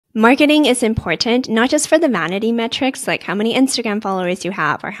Marketing is important, not just for the vanity metrics, like how many Instagram followers you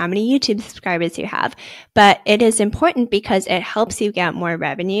have or how many YouTube subscribers you have, but it is important because it helps you get more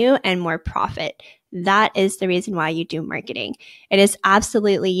revenue and more profit. That is the reason why you do marketing. It is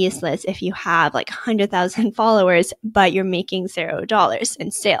absolutely useless if you have like 100,000 followers, but you're making $0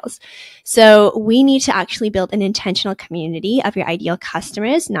 in sales. So we need to actually build an intentional community of your ideal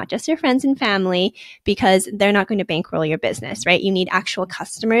customers, not just your friends and family, because they're not going to bankroll your business, right? You need actual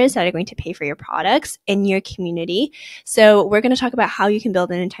customers that are going to pay for your products in your community. So we're going to talk about how you can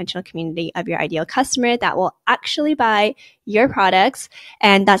build an intentional community of your ideal customer that will actually buy your products.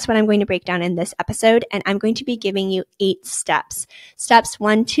 And that's what I'm going to break down in this episode. And I'm going to be giving you 8 steps. Steps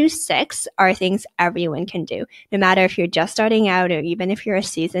 1 to 6 are things everyone can do. No matter if you're just starting out or even if you're a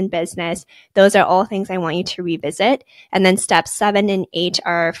seasoned business, those are all things I want you to revisit. And then steps 7 and 8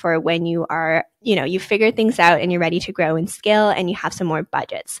 are for when you are, you figured things out and you're ready to grow and scale and you have some more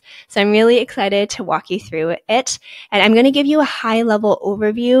budgets. So I'm really excited to walk you through it. And I'm going to give you a high level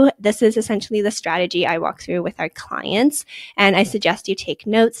overview. This is essentially the strategy I walk through with our clients. And I suggest you take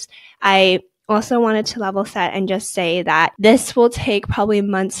notes. I also wanted to level set and just say that this will take probably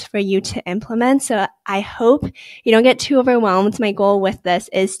months for you to implement. So I hope you don't get too overwhelmed. My goal with this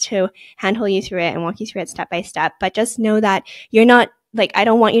is to handhold you through it and walk you through it step by step. But just know that you're not I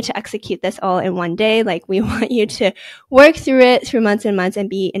don't want you to execute this all in one day. We want you to work through it through months and months and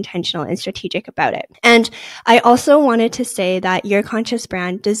be intentional and strategic about it. And I also wanted to say that your conscious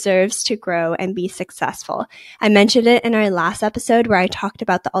brand deserves to grow and be successful. I mentioned it in our last episode where I talked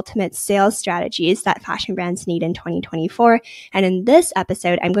about the ultimate sales strategies that fashion brands need in 2024. And in this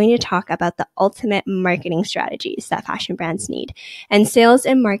episode, I'm going to talk about the ultimate marketing strategies that fashion brands need. And sales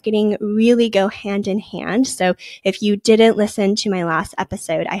and marketing really go hand in hand. So if you didn't listen to my last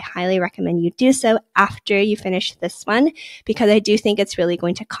episode, I highly recommend you do so after you finish this one, because I do think it's really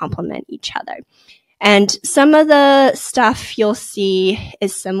going to complement each other. And some of the stuff you'll see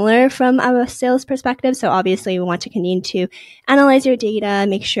is similar from a sales perspective. So obviously we want to continue to analyze your data,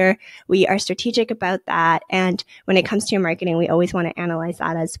 make sure we are strategic about that. And when it comes to your marketing, we always want to analyze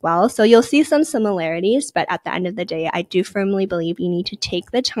that as well. So you'll see some similarities, but at the end of the day, I do firmly believe you need to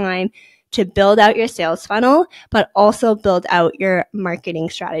take the time to build out your sales funnel, but also build out your marketing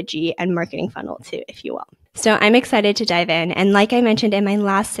strategy and marketing funnel too, if you will. So I'm excited to dive in. And like I mentioned in my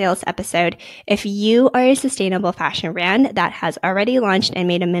last sales episode, if you are a sustainable fashion brand that has already launched and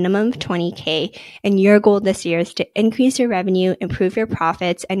made a minimum of 20K, and your goal this year is to increase your revenue, improve your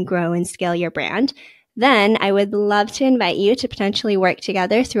profits, and grow and scale your brand, then I would love to invite you to potentially work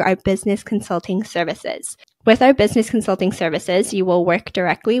together through our business consulting services. With our business consulting services, you will work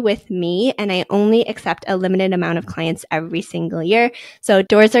directly with me, and I only accept a limited amount of clients every single year. So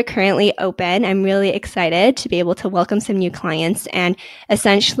doors are currently open. I'm really excited to be able to welcome some new clients. And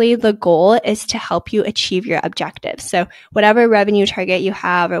essentially the goal is to help you achieve your objectives. So whatever revenue target you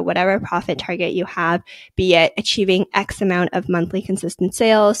have or whatever profit target you have, be it achieving X amount of monthly consistent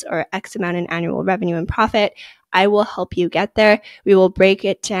sales or X amount in annual revenue and profit, I will help you get there. We will break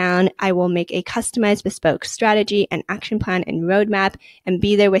it down. I will make a customized bespoke strategy and action plan and roadmap and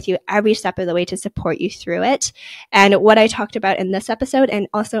be there with you every step of the way to support you through it. And what I talked about in this episode and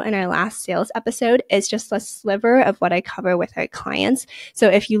also in our last sales episode is just a sliver of what I cover with our clients. So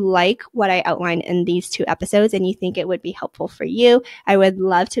if you like what I outlined in these 2 episodes and you think it would be helpful for you, I would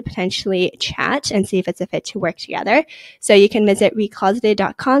love to potentially chat and see if it's a fit to work together. So you can visit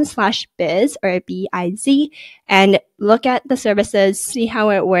recloseted.com/biz or B-I-Z and look at the services, see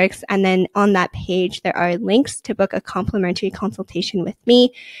how it works. And then on that page, there are links to book a complimentary consultation with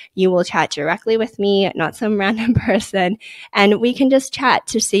me. You will chat directly with me, not some random person. And we can just chat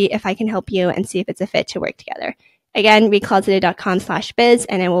to see if I can help you and see if it's a fit to work together. Again, recloseted.com/biz,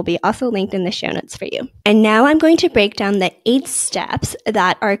 and it will be also linked in the show notes for you. And now I'm going to break down the 8 steps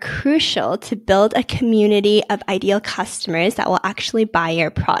that are crucial to build a community of ideal customers that will actually buy your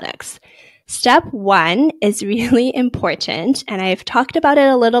products. Step 1 is really important, and I've talked about it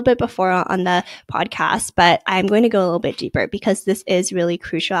a little bit before on the podcast, but I'm going to go a little bit deeper because this is really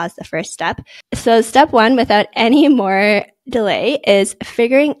crucial as the first step. So step 1, without any more delay, is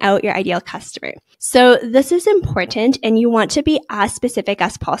figuring out your ideal customer. So this is important, and you want to be as specific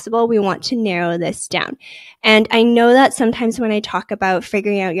as possible. We want to narrow this down. And I know that sometimes when I talk about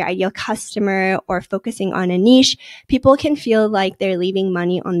figuring out your ideal customer or focusing on a niche, people can feel like they're leaving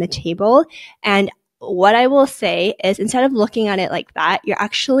money on the table. And what I will say is, instead of looking at it like that, you're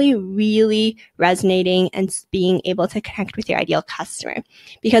actually really resonating and being able to connect with your ideal customer.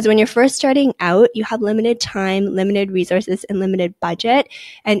 Because when you're first starting out, you have limited time, limited resources, and limited budget.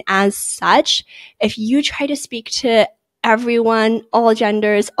 And as such, if you try to speak to everyone, all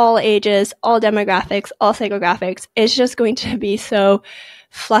genders, all ages, all demographics, all psychographics, is just going to be so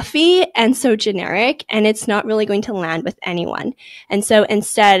fluffy and so generic, and it's not really going to land with anyone. And so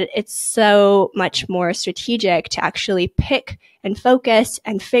instead, it's so much more strategic to actually pick and focus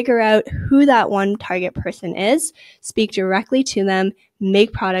and figure out who that one target person is, speak directly to them,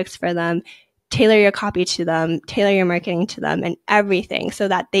 make products for them, tailor your copy to them, tailor your marketing to them, and everything so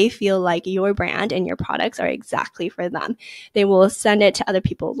that they feel like your brand and your products are exactly for them. They will send it to other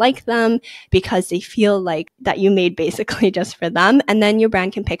people like them because they feel like that you made basically just for them. And then your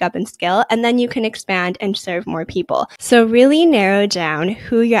brand can pick up and scale, and then you can expand and serve more people. So really narrow down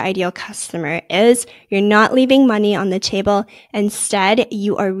who your ideal customer is. You're not leaving money on the table. Instead,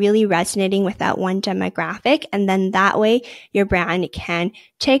 you are really resonating with that one demographic. And then that way your brand can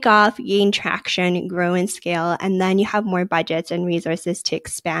take off, gain traction, grow and scale, and then you have more budgets and resources to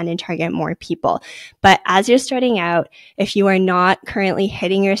expand and target more people. But as you're starting out, if you are not currently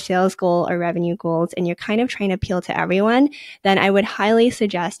hitting your sales goal or revenue goals and you're kind of trying to appeal to everyone, then I would highly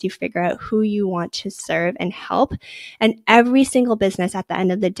suggest you figure out who you want to serve and help. And every single business at the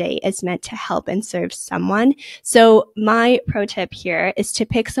end of the day is meant to help and serve someone. So my pro tip here is to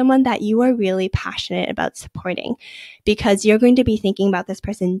pick someone that you are really passionate about supporting, because you're going to be thinking about this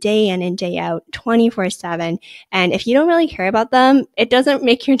person day in and day out, 24/7. And if you don't really care about them, it doesn't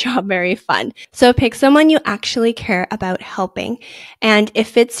make your job very fun. So pick someone you actually care about helping. And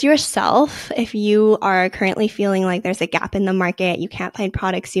if it's yourself, if you are currently feeling like there's a gap in the market, you can't find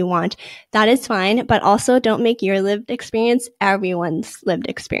products you want, that is fine. But also don't make your lived experience everyone's lived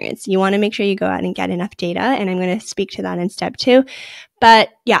experience. You want to make sure you go out and get enough data. And I'm going to speak to that in step 2. But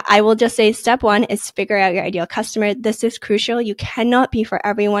yeah, I will just say step 1 is figure out your ideal customer. This is crucial. You cannot be for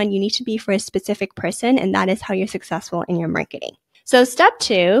everyone. You need to be for a specific person, and that is how you're successful in your marketing. So step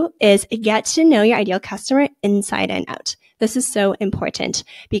 2 is get to know your ideal customer inside and out. This is so important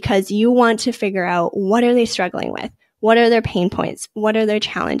because you want to figure out what are they struggling with? What are their pain points? What are their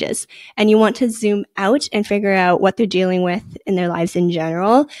challenges? And you want to zoom out and figure out what they're dealing with in their lives in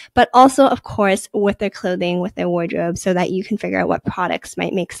general, but also, of course, with their clothing, with their wardrobe, so that you can figure out what products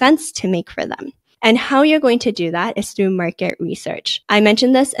might make sense to make for them. And how you're going to do that is through market research. I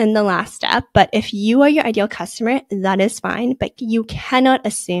mentioned this in the last step, but if you are your ideal customer, that is fine, but you cannot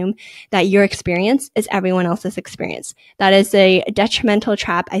assume that your experience is everyone else's experience. That is a detrimental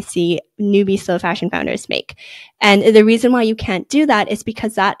trap I see newbie slow fashion founders make. And the reason why you can't do that is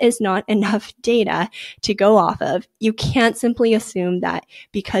because that is not enough data to go off of. You can't simply assume that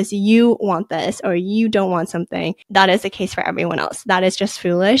because you want this or you don't want something, that is the case for everyone else. That is just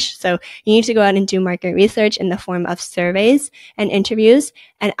foolish. So you need to go out and do market research in the form of surveys and interviews.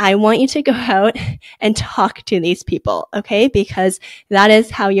 And I want you to go out and talk to these people, okay? Because that is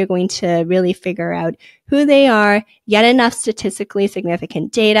how you're going to really figure out who they are, get enough statistically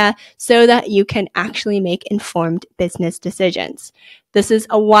significant data so that you can actually make informed business decisions. This is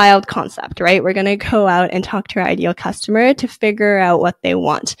a wild concept, right? We're going to go out and talk to our ideal customer to figure out what they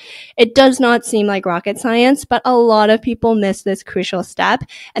want. It does not seem like rocket science, but a lot of people miss this crucial step.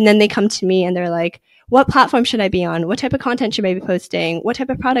 And then they come to me and they're like, what platform should I be on? What type of content should I be posting? What type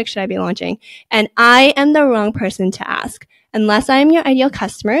of product should I be launching? And I am the wrong person to ask. Unless I'm your ideal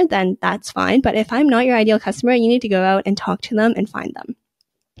customer, then that's fine. But if I'm not your ideal customer, you need to go out and talk to them and find them.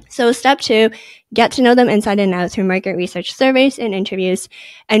 So step 2, get to know them inside and out through market research surveys and interviews,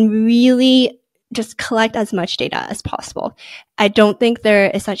 and really just collect as much data as possible. I don't think there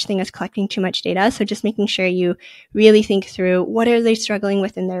is such thing as collecting too much data. So just making sure you really think through what are they struggling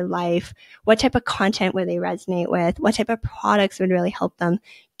with in their life? What type of content would they resonate with? What type of products would really help them?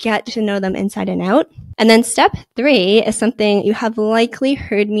 Get to know them inside and out. And then step 3 is something you have likely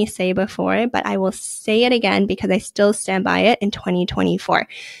heard me say before, but I will say it again because I still stand by it in 2024.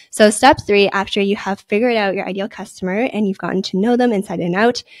 So step 3, after you have figured out your ideal customer and you've gotten to know them inside and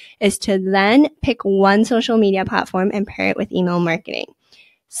out, is to then pick one social media platform and pair it with email marketing.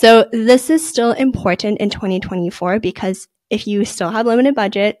 So this is still important in 2024 because if you still have limited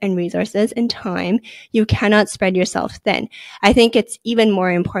budget and resources and time, you cannot spread yourself thin. I think it's even more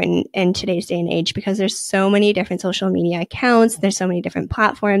important in today's day and age because there's so many different social media accounts, there's so many different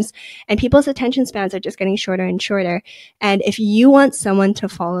platforms, and people's attention spans are just getting shorter and shorter. And if you want someone to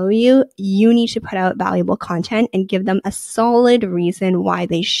follow you, you need to put out valuable content and give them a solid reason why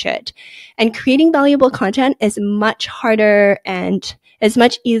they should. And creating valuable content is much harder and is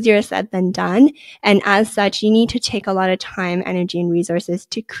much easier said than done. And as such, you need to take a lot of time, energy, and resources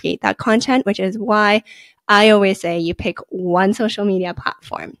to create that content, which is why I always say you pick one social media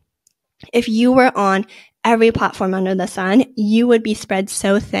platform. If you were on every platform under the sun, you would be spread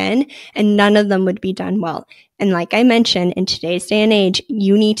so thin and none of them would be done well. And like I mentioned, in today's day and age,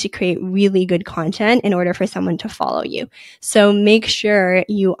 you need to create really good content in order for someone to follow you. So make sure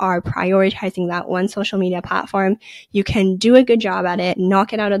you are prioritizing that one social media platform. You can do a good job at it,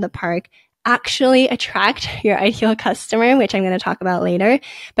 knock it out of the park, actually attract your ideal customer, which I'm going to talk about later.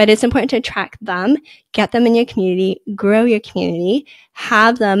 But it's important to attract them, get them in your community, grow your community,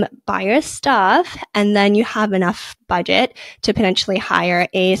 have them buy your stuff, and then you have enough budget to potentially hire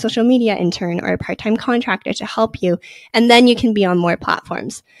a social media intern or a part-time contractor to help you. And then you can be on more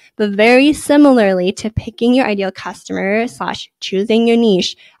platforms. But very similarly to picking your ideal customer / choosing your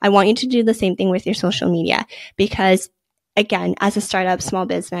niche, I want you to do the same thing with your social media, because again, as a startup, small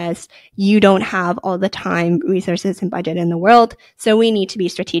business, you don't have all the time, resources, and budget in the world. So we need to be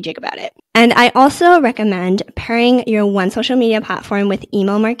strategic about it. And I also recommend pairing your one social media platform with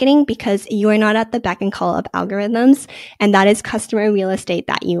email marketing, because you are not at the beck and call of algorithms, and that is customer real estate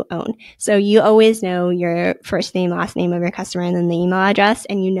that you own. So you always know your first name, last name of your customer, and then the email address,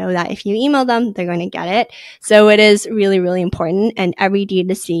 and you know that if you email them, they're going to get it. So it is really, really important, and every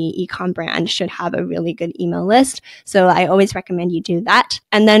D2C e-com brand should have a really good email list. So I always recommend you do that.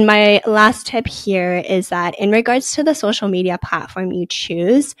 And then my last tip here is that in regards to the social media platform you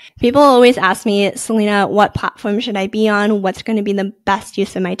choose, people always ask me, Selina, what platform should I be on? What's going to be the best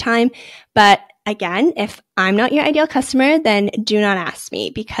use of my time? But again, if I'm not your ideal customer, then do not ask me,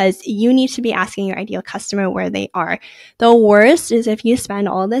 because you need to be asking your ideal customer where they are. The worst is if you spend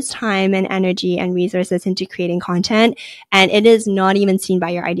all this time and energy and resources into creating content and it is not even seen by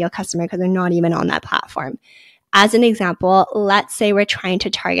your ideal customer because they're not even on that platform. As an example, let's say we're trying to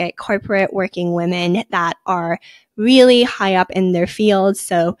target corporate working women that are really high up in their fields.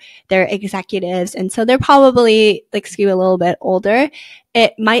 So they're executives. And so they're probably skew a little bit older.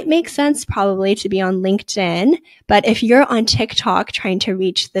 It might make sense probably to be on LinkedIn. But if you're on TikTok trying to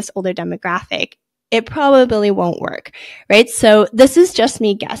reach this older demographic, it probably won't work, right? So this is just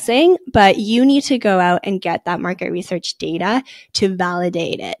me guessing, but you need to go out and get that market research data to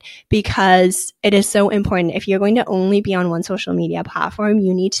validate it, because it is so important. If you're going to only be on one social media platform,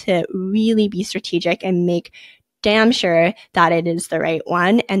 you need to really be strategic and make damn sure that it is the right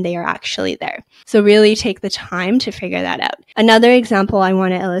one and they are actually there. So really take the time to figure that out. Another example I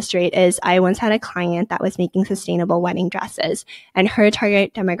want to illustrate is I once had a client that was making sustainable wedding dresses, and her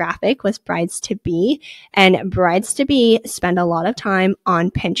target demographic was brides-to-be, and brides-to-be spend a lot of time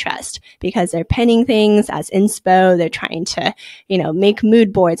on Pinterest because they're pinning things as inspo. They're trying to, make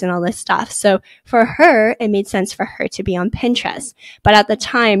mood boards and all this stuff. So for her, it made sense for her to be on Pinterest. But at the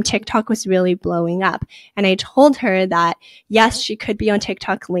time, TikTok was really blowing up. And I told her that yes, she could be on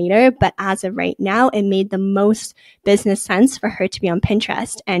TikTok later, but as of right now, it made the most business sense for her to be on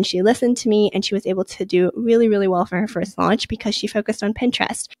Pinterest. And she listened to me and she was able to do really, really well for her first launch because she focused on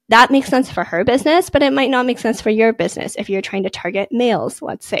Pinterest. That makes sense for her business, but it might not make sense for your business if you're trying to target males,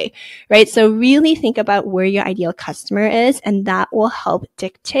 let's say, right? So really think about where your ideal customer is, and that will help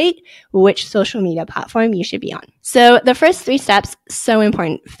dictate which social media platform you should be on. So the first 3 steps, so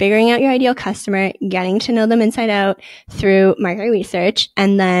important: figuring out your ideal customer, getting to know them inside out through market research,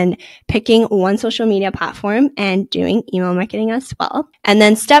 and then picking one social media platform and doing email marketing as well. And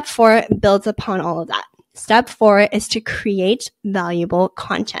then step 4 builds upon all of that. Step 4 is to create valuable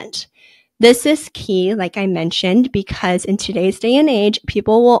content. This is key, like I mentioned, because in today's day and age,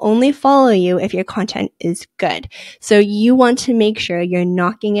 people will only follow you if your content is good. So you want to make sure you're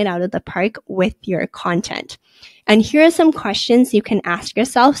knocking it out of the park with your content. And here are some questions you can ask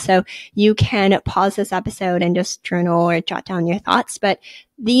yourself. So you can pause this episode and just journal or jot down your thoughts. But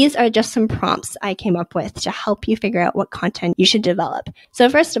these are just some prompts I came up with to help you figure out what content you should develop. So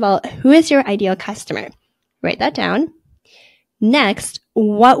first of all, who is your ideal customer? Write that down. Next,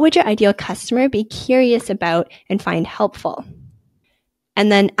 what would your ideal customer be curious about and find helpful?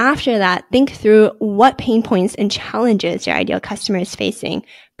 And then after that, think through what pain points and challenges your ideal customer is facing,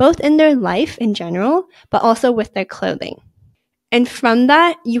 both in their life in general, but also with their clothing. And from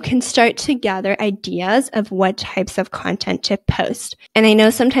that, you can start to gather ideas of what types of content to post. And I know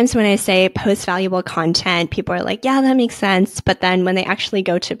sometimes when I say post valuable content, people are like, yeah, that makes sense. But then when they actually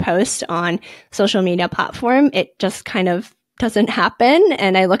go to post on social media platform, it just kind of doesn't happen.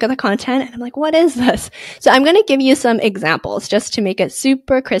 And I look at the content and I'm like, what is this? So I'm going to give you some examples just to make it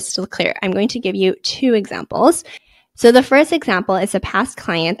super crystal clear. I'm going to give you 2 examples. So the first example is a past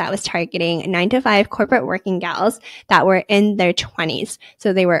client that was targeting 9-to-5 corporate working gals that were in their 20s.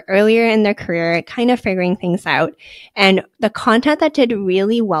 So they were earlier in their career, kind of figuring things out. And the content that did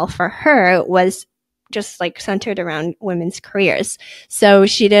really well for her was just like centered around women's careers. So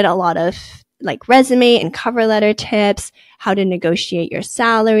she did a lot of like resume and cover letter tips, how to negotiate your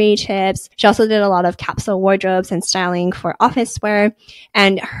salary tips. She also did a lot of capsule wardrobes and styling for office wear.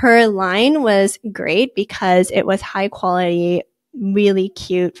 And her line was great because it was high quality, really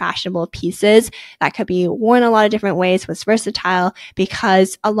cute, fashionable pieces that could be worn a lot of different ways, was versatile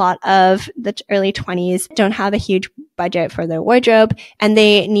because a lot of the early 20s don't have a huge budget for their wardrobe and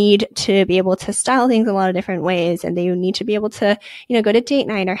they need to be able to style things a lot of different ways and they need to be able to, go to date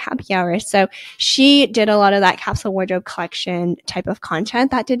night or happy hour. So she did a lot of that capsule wardrobe collection type of content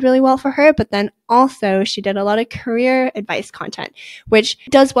that did really well for her. But then also she did a lot of career advice content, which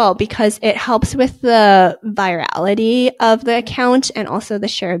does well because it helps with the virality of the account and also the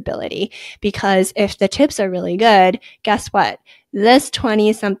shareability. Because if the tips are really good, guess what? This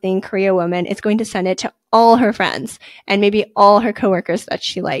 20-something career woman is going to send it to all her friends and maybe all her coworkers that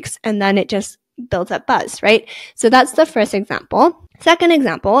she likes. And then it just builds up buzz, right? So that's the first example. Second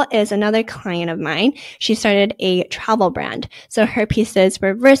example is another client of mine. She started a travel brand. So her pieces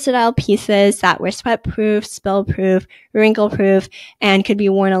were versatile pieces that were sweat-proof, spill-proof, wrinkle-proof, and could be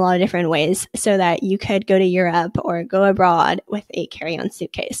worn a lot of different ways so that you could go to Europe or go abroad with a carry-on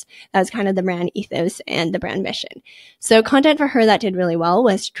suitcase. That was kind of the brand ethos and the brand mission. So content for her that did really well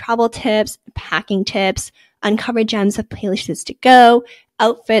was travel tips, packing tips, uncovered gems of places to go,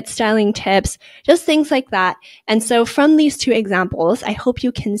 outfit styling tips, just things like that. And so from these two examples, I hope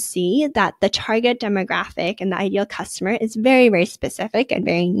you can see that the target demographic and the ideal customer is very, very specific and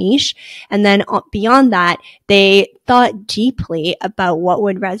very niche. And then beyond that, they thought deeply about what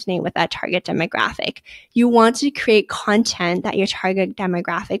would resonate with that target demographic. You want to create content that your target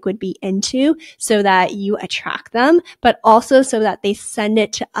demographic would be into so that you attract them, but also so that they send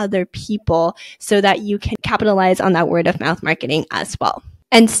it to other people so that you can capitalize on that word of mouth marketing as well.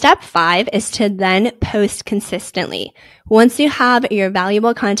 And step 5 is to then post consistently. Once you have your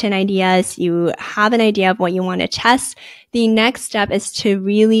valuable content ideas, you have an idea of what you want to test, the next step is to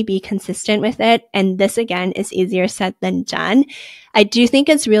really be consistent with it. And this, again, is easier said than done. I do think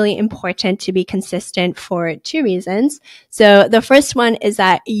it's really important to be consistent for 2 reasons. So the first one is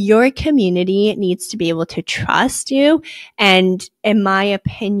that your community needs to be able to trust you. And in my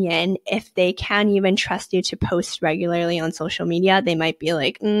opinion, if they can't even trust you to post regularly on social media, they might be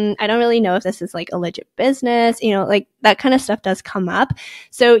like, I don't really know if this is like a legit business, like that kind of stuff does come up.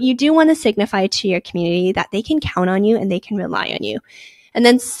 So you do want to signify to your community that they can count on you and they can rely on you. And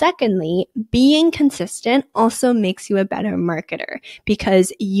then secondly, being consistent also makes you a better marketer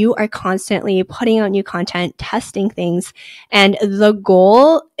because you are constantly putting out new content, testing things, and the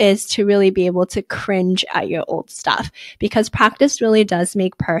goal is to really be able to cringe at your old stuff because practice really does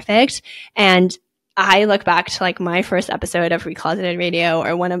make perfect. And I look back to like my first episode of Recloseted Radio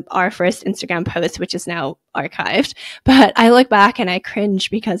or one of our first Instagram posts, which is now archived. But I look back and I cringe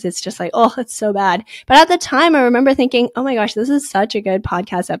because it's just like, oh, it's so bad. But at the time, I remember thinking, oh my gosh, this is such a good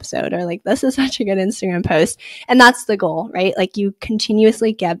podcast episode, or like, this is such a good Instagram post. And that's the goal, right? Like you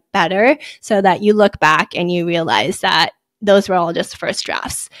continuously get better so that you look back and you realize that those were all just first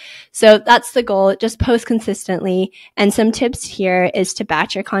drafts. So that's the goal. Just post consistently. And some tips here is to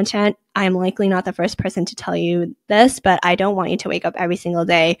batch your content. I'm likely not the first person to tell you this, but I don't want you to wake up every single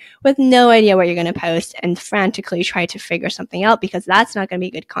day with no idea what you're going to post and frantically try to figure something out because that's not going to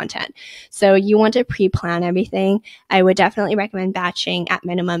be good content. So you want to pre-plan everything. I would definitely recommend batching at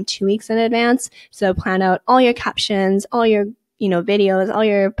minimum 2 weeks in advance. So plan out all your captions, all your videos, all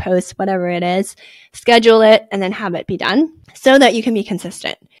your posts, whatever it is, schedule it and then have it be done so that you can be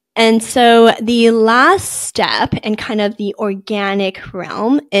consistent. And so the last step in kind of the organic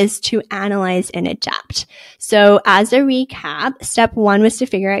realm is to analyze and adapt. So as a recap, step 1 was to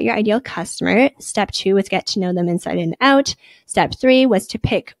figure out your ideal customer. Step 2 was get to know them inside and out. Step 3 was to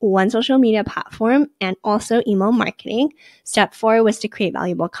pick one social media platform and also email marketing. Step 4 was to create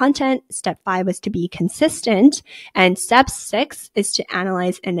valuable content. Step 5 was to be consistent. And step 6 is to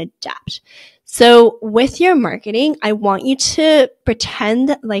analyze and adapt. So with your marketing, I want you to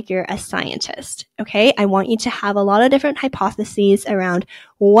pretend like you're a scientist, okay? I want you to have a lot of different hypotheses around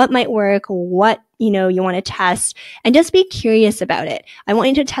what might work, what, you want to test, and just be curious about it. I want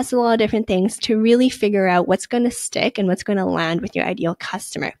you to test a lot of different things to really figure out what's going to stick and what's going to land with your ideal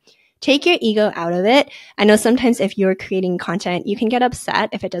customer. Take your ego out of it. I know sometimes if you're creating content, you can get upset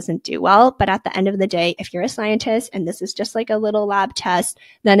if it doesn't do well. But at the end of the day, if you're a scientist and this is just like a little lab test,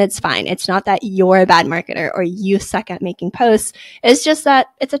 then it's fine. It's not that you're a bad marketer or you suck at making posts. It's just that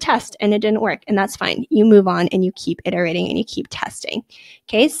it's a test and it didn't work, and that's fine. You move on and you keep iterating and you keep testing.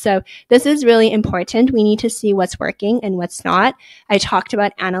 Okay, so this is really important. We need to see what's working and what's not. I talked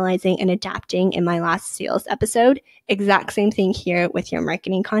about analyzing and adapting in my last sales episode. Exact same thing here with your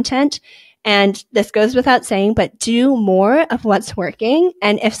marketing content. And this goes without saying, but do more of what's working.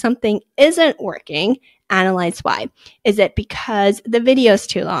 And if something isn't working, analyze why. Is it because the video is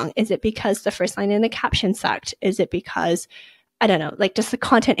too long? Is it because the first line in the caption sucked? Is it because, I don't know, like just the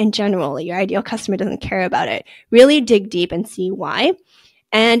content in general, your ideal customer doesn't care about it? Really dig deep and see why.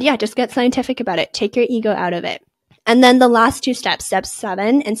 And yeah, just get scientific about it. Take your ego out of it. And then the last two steps, step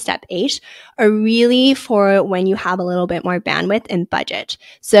 7 and step 8, are really for when you have a little bit more bandwidth and budget.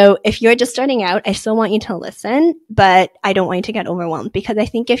 So if you're just starting out, I still want you to listen, but I don't want you to get overwhelmed, because I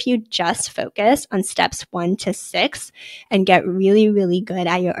think if you just focus on steps 1 to 6 and get really, really good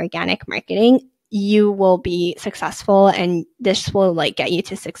at your organic marketing, you will be successful, and this will like get you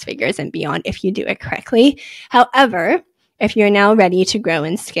to 6 figures and beyond if you do it correctly. However, if you're now ready to grow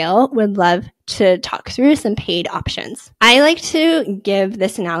and scale, would love to talk through some paid options. I like to give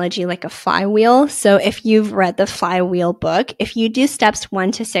this analogy like a flywheel. So if you've read the Flywheel book, if you do steps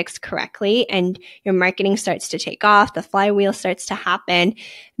 1 to 6 correctly and your marketing starts to take off, the flywheel starts to happen,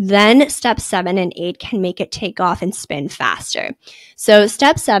 then steps 7 and 8 can make it take off and spin faster. So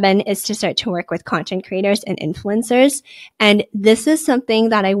step 7 is to start to work with content creators and influencers. And this is something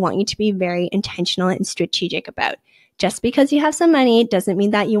that I want you to be very intentional and strategic about. Just because you have some money doesn't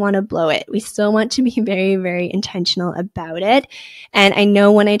mean that you want to blow it. We still want to be very, very intentional about it. And I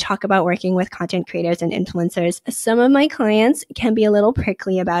know when I talk about working with content creators and influencers, some of my clients can be a little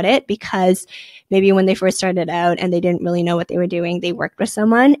prickly about it, because maybe when they first started out and they didn't really know what they were doing, they worked with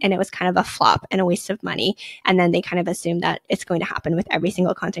someone and it was kind of a flop and a waste of money. And then they kind of assume that it's going to happen with every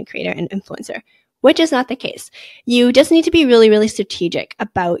single content creator and influencer, which is not the case. You just need to be really, really strategic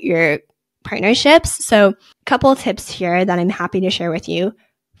about your partnerships. So a couple tips here that I'm happy to share with you.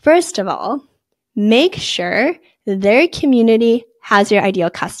 First of all, make sure their community has your ideal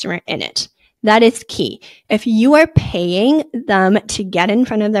customer in it. That is key. If you are paying them to get in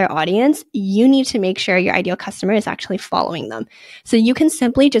front of their audience, you need to make sure your ideal customer is actually following them. So you can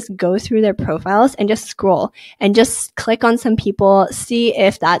simply just go through their profiles and just scroll and just click on some people, see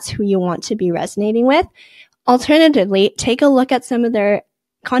if that's who you want to be resonating with. Alternatively, take a look at some of their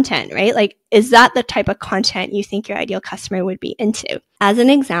content, right? Like, is that the type of content you think your ideal customer would be into? As an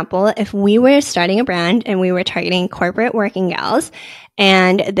example, if we were starting a brand and we were targeting corporate working gals,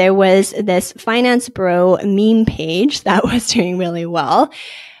 and there was this finance bro meme page that was doing really well,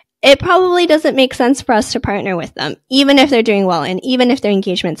 it probably doesn't make sense for us to partner with them, even if they're doing well and even if their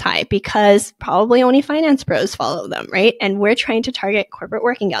engagement's high, because probably only finance bros follow them, right? And we're trying to target corporate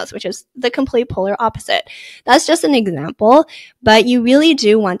working gals, which is the complete polar opposite. That's just an example, but you really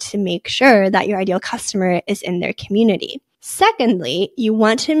do want to make sure that your ideal customer is in their community. Secondly, you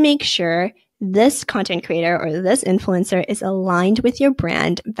want to make sure this content creator or this influencer is aligned with your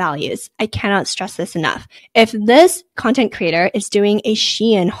brand values. I cannot stress this enough. If this content creator is doing a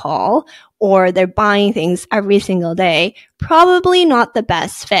Shein haul or they're buying things every single day, probably not the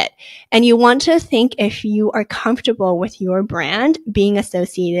best fit. And you want to think if you are comfortable with your brand being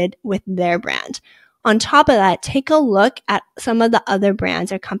associated with their brand. On top of that, take a look at some of the other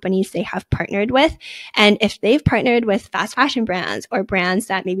brands or companies they have partnered with. And if they've partnered with fast fashion brands or brands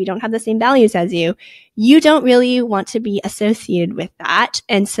that maybe don't have the same values as you don't really want to be associated with that.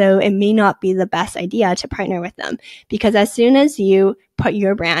 And so it may not be the best idea to partner with them, because as soon as you put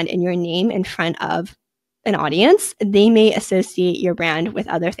your brand and your name in front of an audience, they may associate your brand with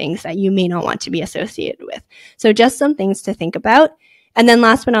other things that you may not want to be associated with. So just some things to think about. And then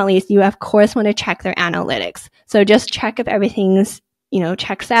last but not least, you of course want to check their analytics. So just check if everything's,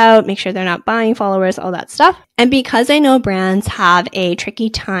 checks out, make sure they're not buying followers, all that stuff. And because I know brands have a tricky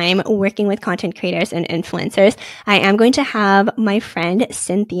time working with content creators and influencers, I am going to have my friend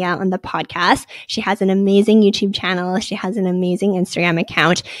Cynthia on the podcast. She has an amazing YouTube channel. She has an amazing Instagram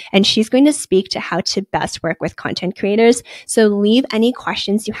account, and she's going to speak to how to best work with content creators. So leave any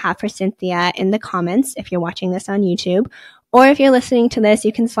questions you have for Cynthia in the comments if you're watching this on YouTube. Or if you're listening to this,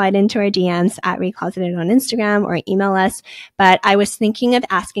 you can slide into our DMs at Recloseted on Instagram or email us. But I was thinking of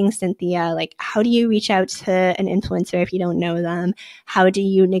asking Cynthia, how do you reach out to an influencer if you don't know them? How do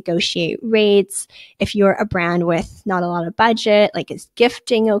you negotiate rates? If you're a brand with not a lot of budget, is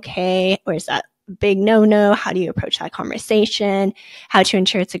gifting okay? Or is that big no-no? How do you approach that conversation? How to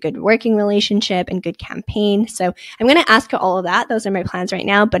ensure it's a good working relationship and good campaign? So I'm going to ask all of that. Those are my plans right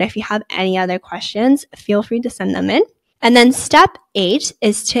now. But if you have any other questions, feel free to send them in. And then step 8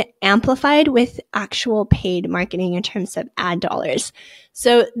 is to amplify it with actual paid marketing in terms of ad dollars.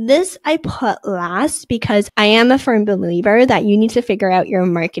 So this I put last because I am a firm believer that you need to figure out your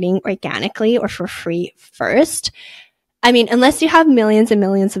marketing organically or for free first. I mean, unless you have millions and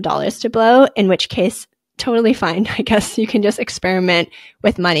millions of dollars to blow, in which case, totally fine. I guess you can just experiment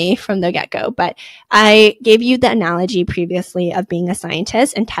with money from the get-go. But I gave you the analogy previously of being a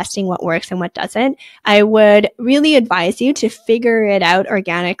scientist and testing what works and what doesn't. I would really advise you to figure it out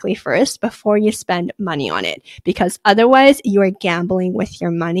organically first before you spend money on it, because otherwise you are gambling with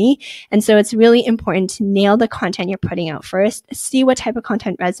your money. And so it's really important to nail the content you're putting out first, see what type of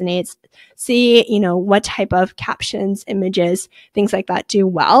content resonates, see, what type of captions, images, things like that do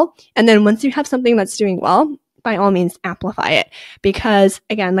well. And then once you have something that's doing well, by all means, amplify it. Because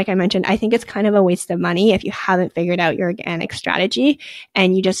again, like I mentioned, I think it's kind of a waste of money if you haven't figured out your organic strategy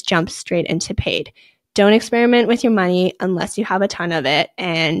and you just jump straight into paid. Don't experiment with your money unless you have a ton of it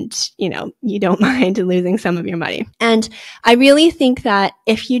and, you don't mind losing some of your money. And I really think that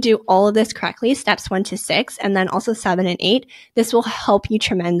if you do all of this correctly, steps 1 to 6, and then also 7 and 8, this will help you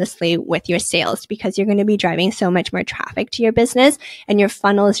tremendously with your sales because you're going to be driving so much more traffic to your business and your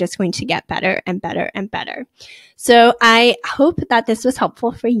funnel is just going to get better and better and better. So I hope that this was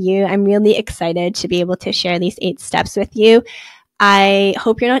helpful for you. I'm really excited to be able to share these 8 steps with you. I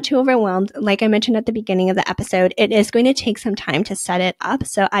hope you're not too overwhelmed. Like I mentioned at the beginning of the episode, it is going to take some time to set it up.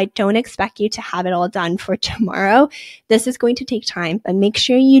 So I don't expect you to have it all done for tomorrow. This is going to take time, but make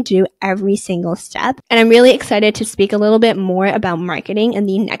sure you do every single step. And I'm really excited to speak a little bit more about marketing in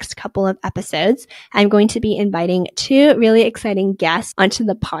the next couple of episodes. I'm going to be inviting 2 really exciting guests onto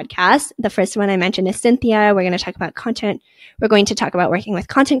the podcast. The first one I mentioned is Cynthia. We're going to talk about content. We're going to talk about working with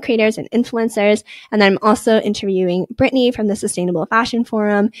content creators and influencers. And then I'm also interviewing Brittany from the Sustainable Fashion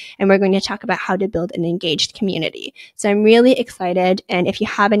Forum, and we're going to talk about how to build an engaged community. So I'm really excited. And if you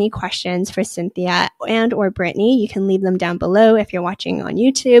have any questions for Cynthia and or Brittany, you can leave them down below if you're watching on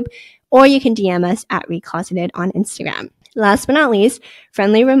YouTube, or you can DM us at Recloseted on Instagram. Last but not least,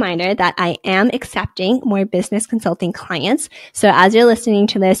 friendly reminder that I am accepting more business consulting clients. So as you're listening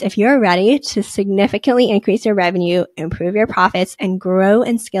to this, if you're ready to significantly increase your revenue, improve your profits, and grow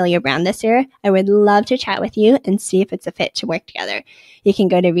and scale your brand this year, I would love to chat with you and see if it's a fit to work together. You can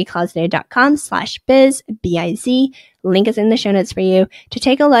go to recloseted.com/biz, B-I-Z. Link is in the show notes for you to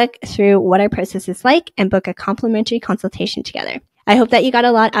take a look through what our process is like and book a complimentary consultation together. I hope that you got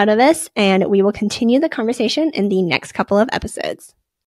a lot out of this, and we will continue the conversation in the next couple of episodes.